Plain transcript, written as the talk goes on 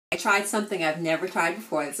tried something I've never tried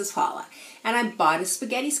before. This is Paula. And I bought a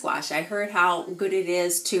spaghetti squash. I heard how good it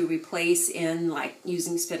is to replace in like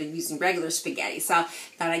instead of using regular spaghetti. So I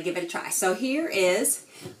thought I'd give it a try. So here is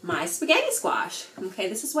my spaghetti squash. Okay,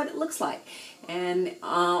 this is what it looks like. And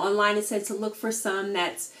online it said to look for some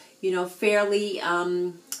that's, you know, fairly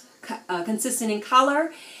consistent in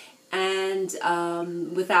color and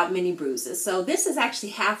without many bruises. So this is actually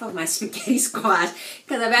half of my spaghetti squash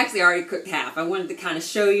because I've actually already cooked half. I wanted to kind of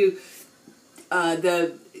show you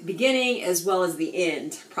the beginning as well as the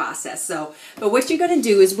end process. So, but what you're going to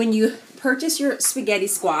do is when you purchase your spaghetti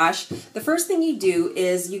squash, the first thing you do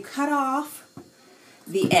is you cut off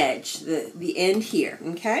the edge, the end here,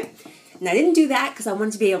 okay? And I didn't do that because I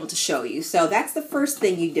wanted to be able to show you. So that's the first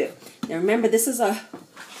thing you do. Now remember, this is a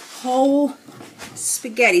whole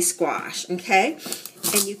spaghetti squash, okay?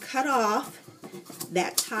 And you cut off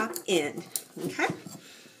that top end, okay?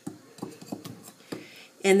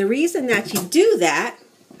 And the reason that you do that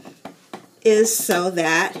is so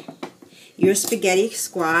that your spaghetti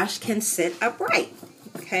squash can sit upright.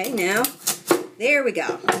 Okay, now, there we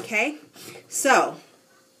go, okay? So,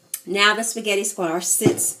 now the spaghetti squash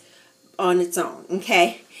sits on its own,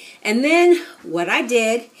 okay? And then what I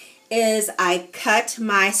did is I cut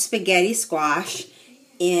my spaghetti squash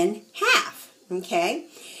in half, okay?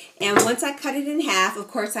 And once I cut it in half, of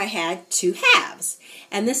course, I had 2 halves.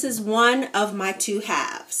 And this is one of my 2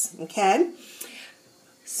 halves, okay?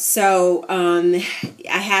 So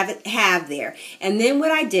I have it halved there. And then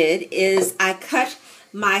what I did is I cut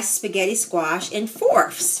my spaghetti squash in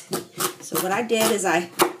 4ths. So what I did is I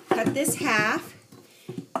cut this half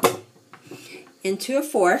into a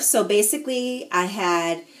 4th. So basically I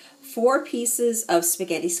had 4 pieces of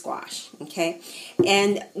spaghetti squash, okay?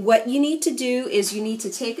 And what you need to do is you need to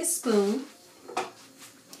take a spoon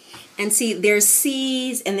and see there's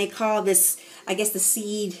seeds, and they call this, I guess, the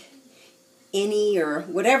seed any or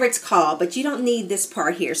whatever it's called, but you don't need this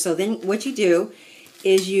part here. So then what you do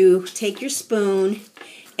is you take your spoon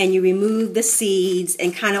and you remove the seeds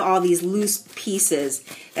and kind of all these loose pieces.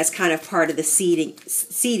 That's kind of part of the seedy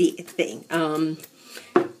thing.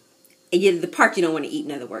 The part you don't want to eat,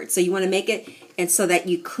 in other words. So you want to make it and so that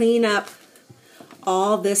you clean up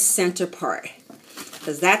all this center part,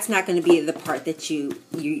 because that's not going to be the part that you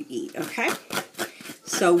eat, okay?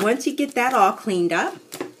 So once you get that all cleaned up,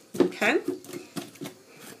 okay?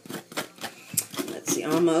 Let's see,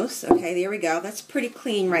 almost. Okay, there we go. That's pretty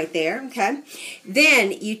clean right there, okay?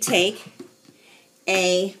 Then you take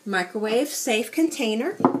a microwave-safe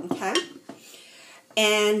container, okay?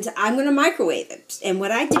 And I'm going to microwave it. And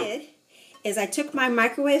what I did is I took my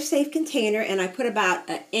microwave-safe container and I put about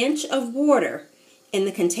 1 inch of water in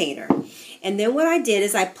the container. And then what I did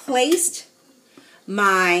is I placed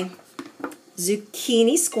my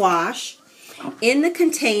zucchini squash in the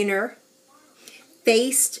container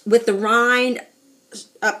faced with the rind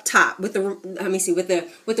up top, with the, let me see, with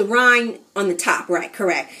the rind on the top, right,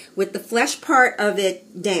 correct, with the flesh part of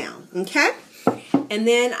it down, okay? And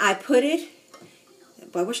then I put it,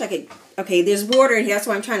 I wish I could, okay, there's water in here, that's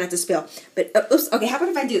why I'm trying not to spill, but, oops, okay, how about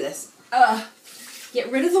if I do this? Get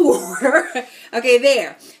rid of the water. Okay,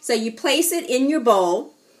 there. So you place it in your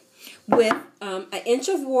bowl with 1 inch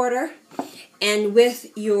of water and with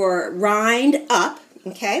your rind up,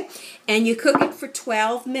 okay? And you cook it for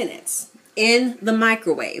 12 minutes in the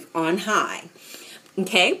microwave on high,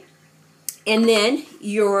 okay? And then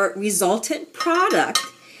your resultant product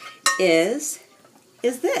is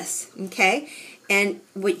this, okay? And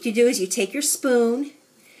what you do is you take your spoon,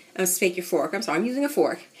 take your fork, I'm sorry, I'm using a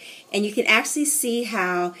fork, and you can actually see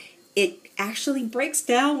how it actually breaks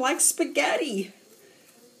down like spaghetti.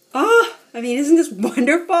 Oh, I mean, isn't this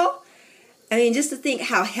wonderful? I mean, just to think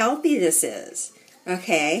how healthy this is,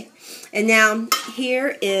 okay? And now,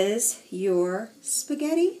 here is your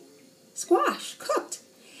spaghetti squash cooked.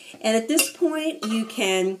 And at this point, you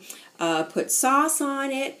can put sauce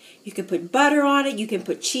on it, you can put butter on it, you can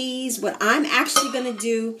put cheese. What I'm actually going to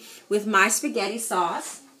do with my spaghetti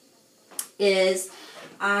sauce is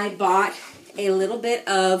I bought a little bit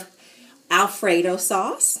of Alfredo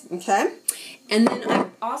sauce, okay? And then I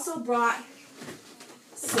also brought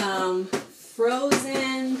some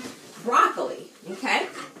frozen broccoli, okay?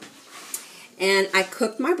 And I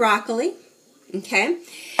cooked my broccoli, okay?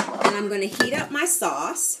 And I'm going to heat up my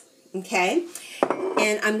sauce, okay?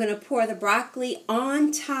 And I'm going to pour the broccoli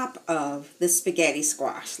on top of the spaghetti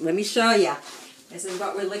squash. Let me show you. This is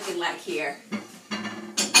what we're looking like here.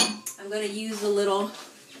 I'm going to use a little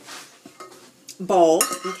bowl,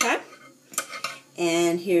 okay?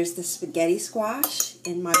 And here's the spaghetti squash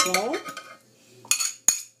in my bowl.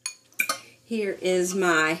 Here is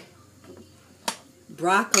my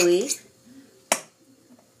broccoli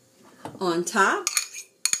on top.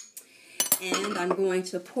 And I'm going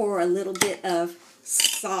to pour a little bit of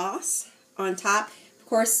sauce on top. Of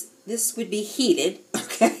course, this would be heated,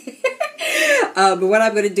 okay? But what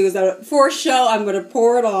I'm going to do is, for show, I'm going to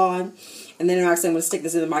pour it on. And then actually I'm going to stick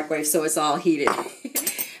this in the microwave so it's all heated.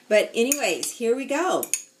 But anyways, here we go.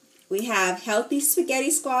 We have healthy spaghetti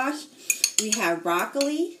squash. We have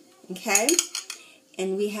broccoli, okay?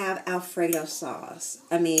 And we have Alfredo sauce.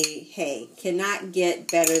 I mean, hey, cannot get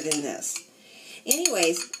better than this.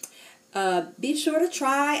 Anyways, be sure to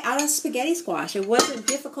try out a spaghetti squash. It wasn't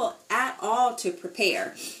difficult at all to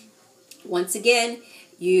prepare. Once again,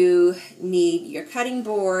 you need your cutting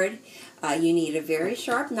board, you need a very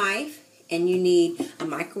sharp knife, and you need a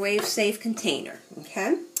microwave-safe container,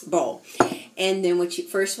 okay, bowl. And then what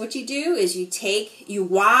you do is you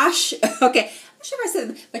wash, okay, I'm not sure if I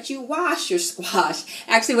said, but you wash your squash.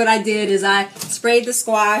 Actually, what I did is I sprayed the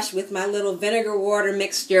squash with my little vinegar water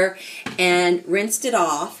mixture and rinsed it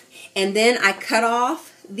off. And then I cut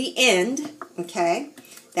off the end, okay,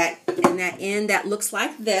 that end that looks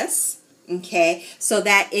like this, okay, so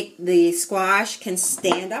that the squash can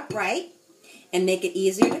stand upright and make it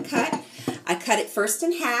easier to cut. I cut it first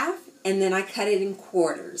in half, and then I cut it in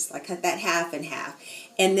quarters. I cut that half in half.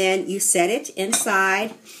 And then you set it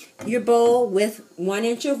inside your bowl with 1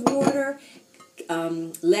 inch of water.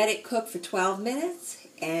 Let it cook for 12 minutes,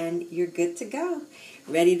 and you're good to go.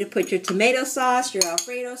 Ready to put your tomato sauce, your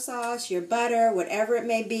Alfredo sauce, your butter, whatever it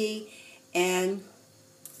may be, and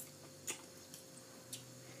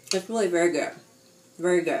it's really very good.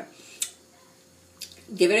 Very good.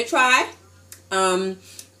 Give it a try.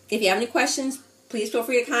 If you have any questions, please feel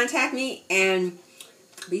free to contact me, and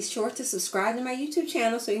be sure to subscribe to my YouTube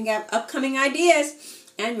channel so you can get upcoming ideas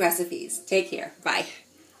and recipes. Take care. Bye.